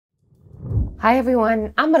Hi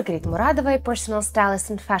everyone, I'm Margarita Muradova, a personal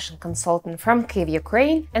stylist and fashion consultant from Kyiv,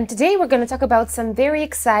 Ukraine, and today we're going to talk about some very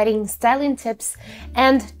exciting styling tips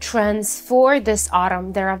and trends for this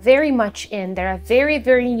autumn. They are very much in, they are very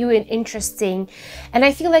new and interesting, and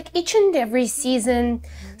I feel like each and every season,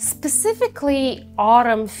 specifically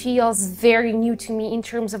autumn, feels very new to me in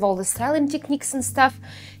terms of all the styling techniques and stuff.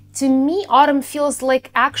 To me, autumn feels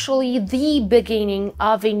like actually the beginning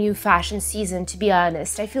of a new fashion season, to be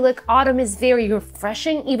honest. I feel like autumn is very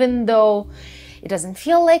refreshing, even though it doesn't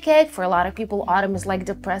feel like it. For a lot of people, autumn is like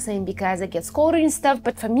depressing because it gets colder and stuff.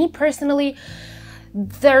 But for me personally,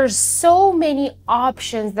 there's so many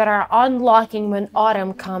options that are unlocking when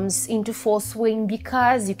autumn comes into full swing,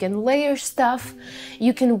 because you can layer stuff,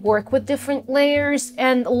 you can work with different layers,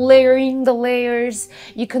 and layering the layers,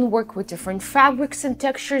 you can work with different fabrics and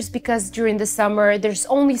textures, because during the summer there's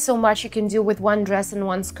only so much you can do with one dress and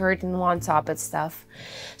one skirt and one top and stuff.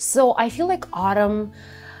 So I feel like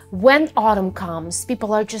when autumn comes,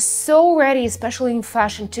 people are just so ready, especially in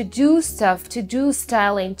fashion, to do stuff, to do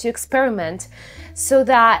styling, to experiment, so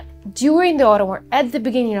that during the autumn or at the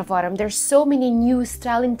beginning of autumn, there's so many new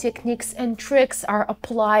styling techniques and tricks are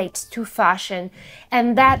applied to fashion.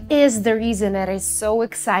 And that is the reason that is so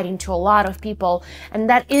exciting to a lot of people. And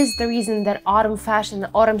that is the reason that autumn fashion,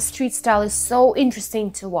 autumn street style is so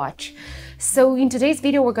interesting to watch. So in today's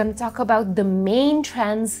video, we're going to talk about the main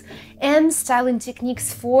trends and styling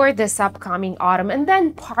techniques for this upcoming autumn and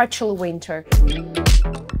then partial winter.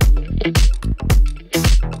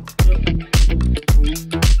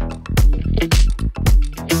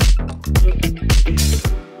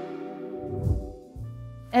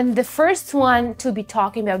 And the first one to be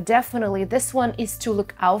talking about, definitely this one is to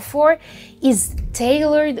look out for, is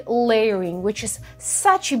tailored layering, which is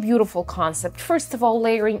such a beautiful concept. First of all,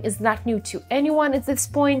 layering is not new to anyone at this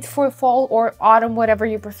point for fall or autumn, whatever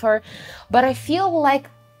you prefer, but I feel like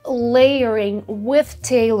layering with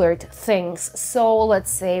tailored things, so let's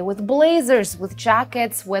say with blazers, with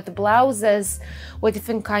jackets, with blouses, with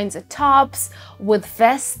different kinds of tops, with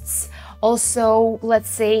vests, also let's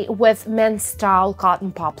say with men's style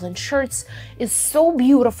cotton poplin shirts, is so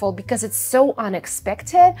beautiful because it's so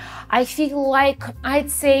unexpected. I feel like I'd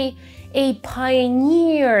say a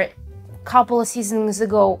pioneer couple of seasons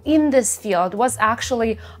ago in this field was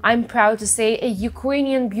actually, I'm proud to say, a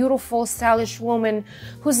Ukrainian beautiful stylish woman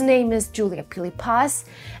whose name is Julia Pilipas,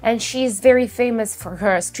 and she's very famous for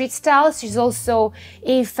her street style. She's also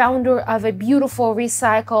a founder of a beautiful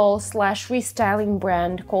recycle / restyling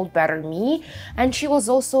brand called Better Me, and she was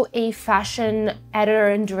also a fashion editor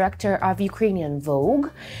and director of Ukrainian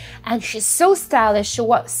Vogue, and she's so stylish.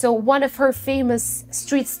 So one of her famous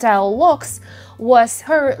street style looks was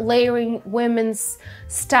her layering women's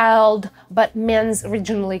styled but men's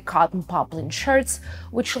originally cotton poplin shirts,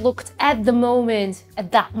 which looked at that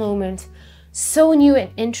moment so new and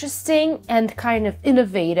interesting and kind of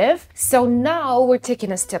innovative. So now we're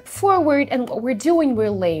taking a step forward, and what we're doing, we're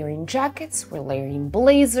layering jackets, we're layering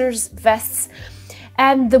blazers, vests,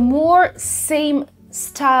 and the more same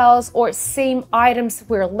styles or same items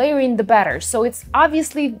we're layering, the better. So it's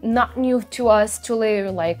obviously not new to us to layer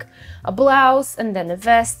like a blouse and then a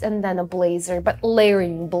vest and then a blazer, but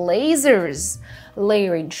layering blazers,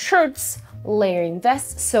 layering shirts, layering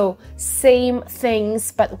vests, so same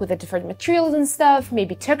things but with a different materials and stuff,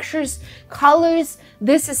 maybe textures, colors.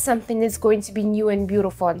 This is something that's going to be new and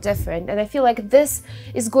beautiful and different, and I feel like this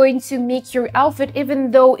is going to make your outfit, even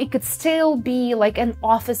though it could still be like an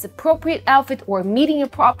office appropriate outfit or meeting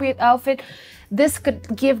appropriate outfit, this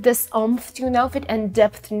could give this oomph to an outfit and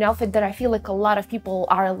depth to an outfit that I feel like a lot of people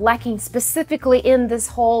are lacking, specifically in this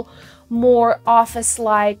whole more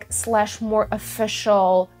office-like / more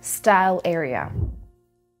official style area.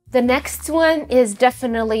 The next one is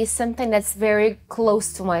definitely something that's very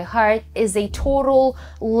close to my heart, is a total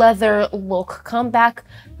leather look comeback,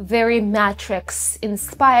 very Matrix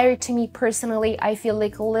inspired to me personally. I feel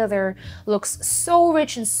like leather looks so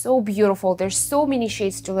rich and so beautiful. There's so many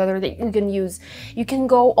shades to leather that you can use. You can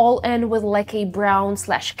go all in with like a brown /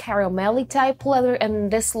 caramelly type leather,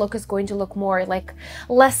 and this look is going to look more like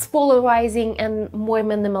less polarizing and more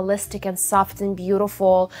minimalistic and soft and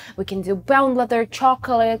beautiful. We can do brown leather,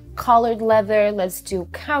 chocolate colored leather, let's do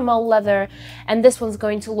camel leather, and this one's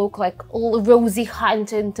going to look like Rosie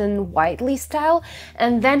Huntington Whiteley style.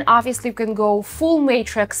 And then obviously we can go full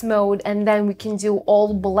matrix mode, and then we can do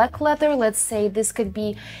all black leather. Let's say this could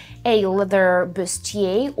be a leather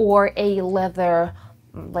bustier or a leather,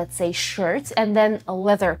 let's say, shirt, and then a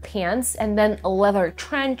leather pants, and then a leather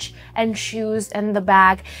trench and shoes and the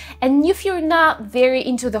bag. And if you're not very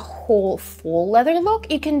into the whole full leather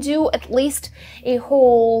look, you can do at least a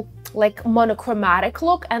whole like monochromatic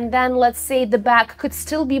look, and then let's say the back could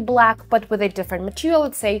still be black but with a different material,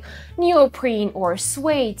 let's say neoprene or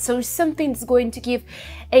suede. So something that's going to give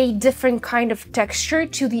a different kind of texture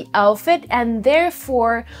to the outfit and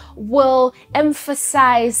therefore will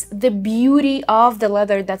emphasize the beauty of the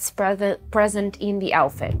leather that's present in the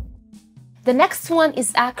outfit. The next one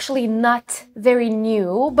is actually not very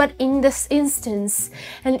new, but in this instance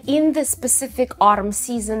and in the specific autumn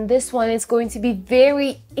season, this one is going to be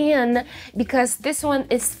very in, because this one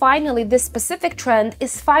is finally, this specific trend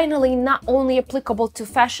is finally not only applicable to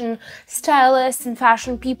fashion stylists and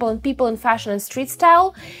fashion people and people in fashion and street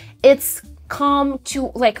style, it's come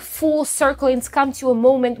to like full circle. It's come to a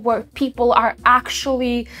moment where people are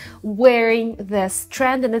actually wearing this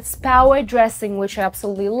trend, and it's power dressing, which I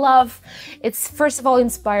absolutely love. It's first of all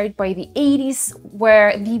inspired by the 80s,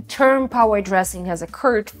 where the term power dressing has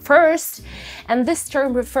occurred first, and this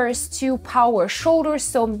term refers to power shoulders,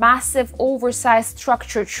 so massive oversized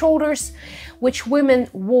structured shoulders which women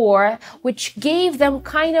wore, which gave them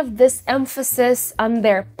kind of this emphasis on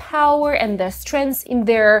their power and their strengths in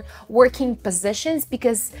their working positions,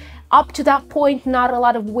 because up to that point not a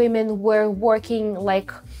lot of women were working,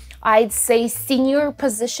 like I'd say, senior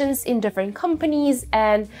positions in different companies,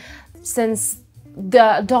 and since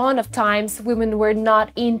the dawn of times women were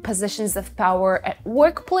not in positions of power at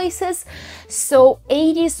workplaces. So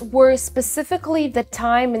 80s were specifically the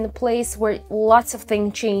time and the place where lots of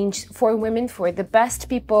things changed for women for the best.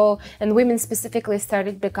 People and women specifically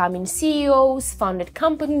started becoming CEOs, founded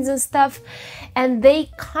companies and stuff, and they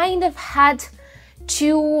kind of had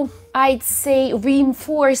to, I'd say,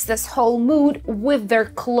 reinforce this whole mood with their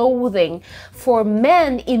clothing for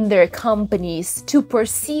men in their companies to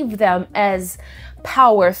perceive them as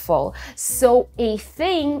powerful. So a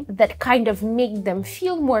thing that kind of made them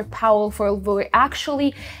feel more powerful were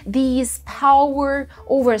actually these power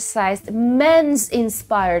oversized men's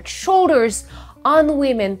inspired shoulders on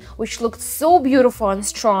women, which looked so beautiful and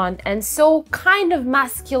strong and so kind of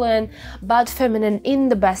masculine but feminine in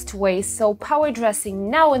the best way. So power dressing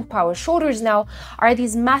now and power shoulders now are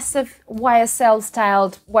these massive YSL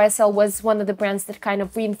styled. YSL was one of the brands that kind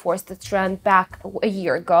of reinforced the trend back a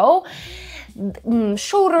year ago.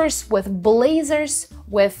 Shoulders with blazers,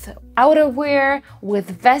 with outerwear, with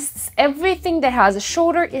vests, everything that has a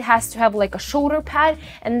shoulder, it has to have like a shoulder pad,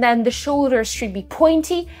 and then the shoulders should be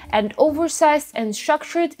pointy and oversized and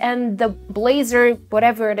structured, and the blazer,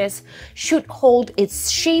 whatever it is, should hold its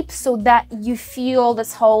shape so that you feel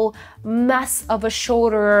this whole mass of a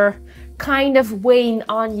shoulder kind of weighing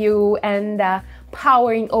on you and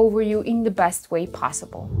powering over you in the best way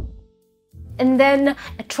possible. And then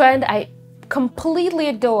a trend I completely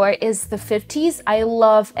adore is the 50s. I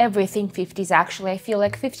love everything 50s actually. I feel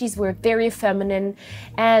like 50s were very feminine,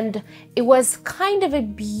 and it was kind of a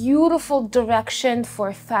beautiful direction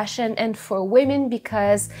for fashion and for women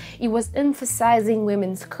because it was emphasizing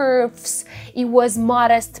women's curves. It was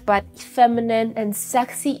modest but feminine and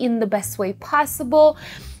sexy in the best way possible.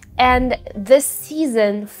 And this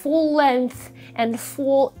season, full length and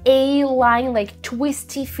full A-line, like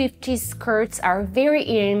twisty 50s skirts are very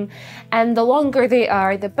in, and the longer they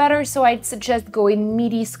are, the better. So I'd suggest going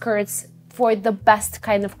midi skirts for the best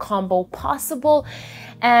kind of combo possible.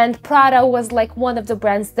 And Prada was like one of the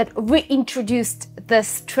brands that reintroduced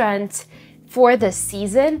this trend for this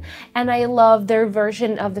season, and I love their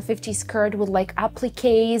version of the 50s skirt with like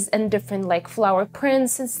appliques and different like flower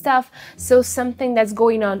prints and stuff. So something that's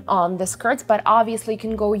going on the skirts, but obviously you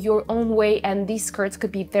can go your own way, and these skirts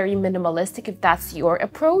could be very minimalistic if that's your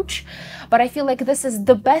approach. But I feel like this is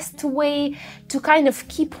the best way to kind of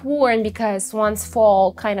keep warm, because once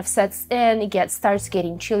fall kind of sets in, it starts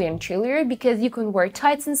getting chilly and chillier, because you can wear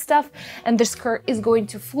tights and stuff, and the skirt is going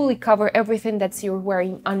to fully cover everything that you're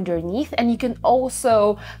wearing underneath. And you can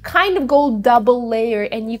also kind of go double layer,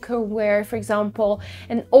 and you can wear, for example,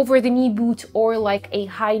 an over the knee boot or like a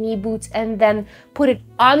high knee boot, and then put it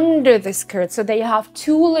under the skirt, so that you have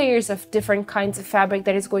two layers of different kinds of fabric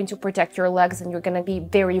that is going to protect your legs, and you're gonna be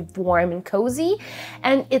very warm and cozy,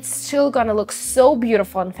 and it's still gonna look so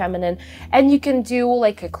beautiful and feminine. And you can do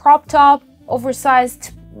like a crop top,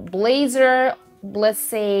 oversized blazer, let's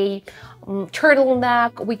say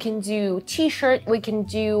turtleneck, we can do t-shirt, we can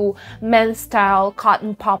do men's style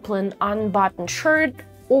cotton poplin unbuttoned shirt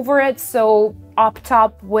over it, so up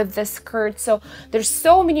top with the skirt. So there's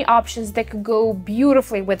so many options that could go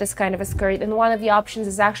beautifully with this kind of a skirt, and one of the options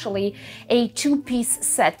is actually a two-piece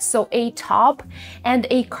set, so a top and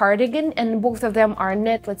a cardigan, and both of them are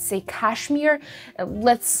knit, let's say cashmere.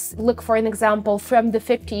 Let's look for an example from the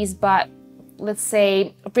 50s, but let's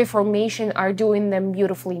say, reformation are doing them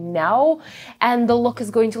beautifully now. And the look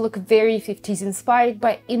is going to look very 50s inspired,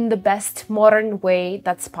 but in the best modern way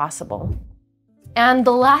that's possible. And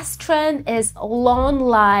the last trend is long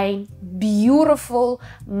line, beautiful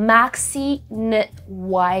maxi knit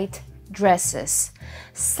white dresses.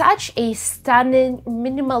 Such a stunning,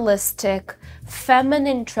 minimalistic,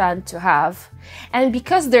 feminine trend to have. And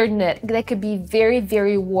because they're knit, they could be very,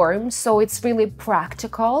 very warm, so it's really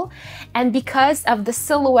practical. And because of the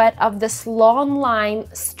silhouette of this long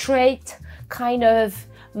line, straight kind of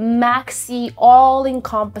maxi,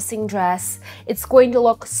 all-encompassing dress, it's going to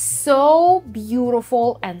look so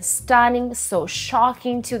beautiful and stunning, so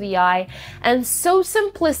shocking to the eye, and so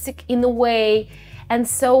simplistic in a way, and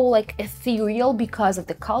so like ethereal because of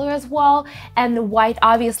the color as well. And the white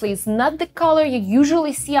obviously is not the color you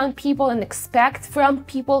usually see on people and expect from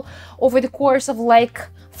people over the course of like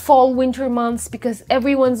fall winter months, because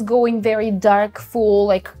everyone's going very dark, full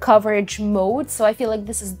like coverage mode. So I feel like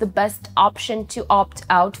this is the best option to opt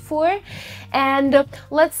out for. And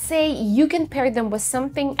let's say you can pair them with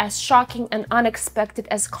something as shocking and unexpected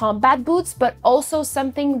as combat boots, but also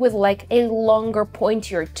something with like a longer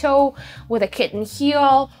pointier toe with a kitten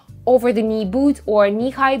heel, over the knee boot or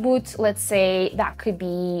knee-high boot. Let's say that could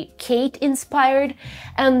be Kate inspired,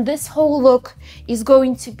 and this whole look is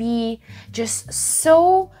going to be just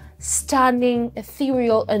so stunning,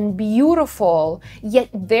 ethereal and beautiful,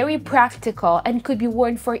 yet very practical, and could be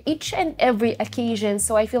worn for each and every occasion.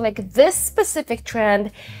 So I feel like this specific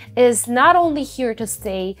trend is not only here to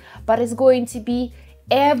stay, but is going to be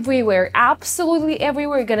everywhere, absolutely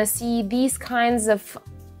everywhere. You're gonna see these kinds of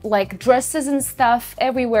like dresses and stuff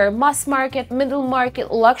everywhere, mass market, middle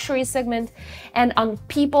market, luxury segment, and on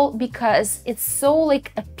people, because it's so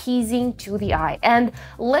like appeasing to the eye. And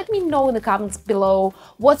let me know in the comments below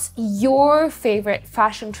what's your favorite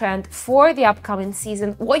fashion trend for the upcoming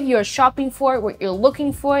season, what you're shopping for, what you're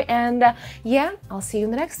looking for, and yeah, I'll see you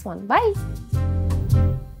in the next one. Bye.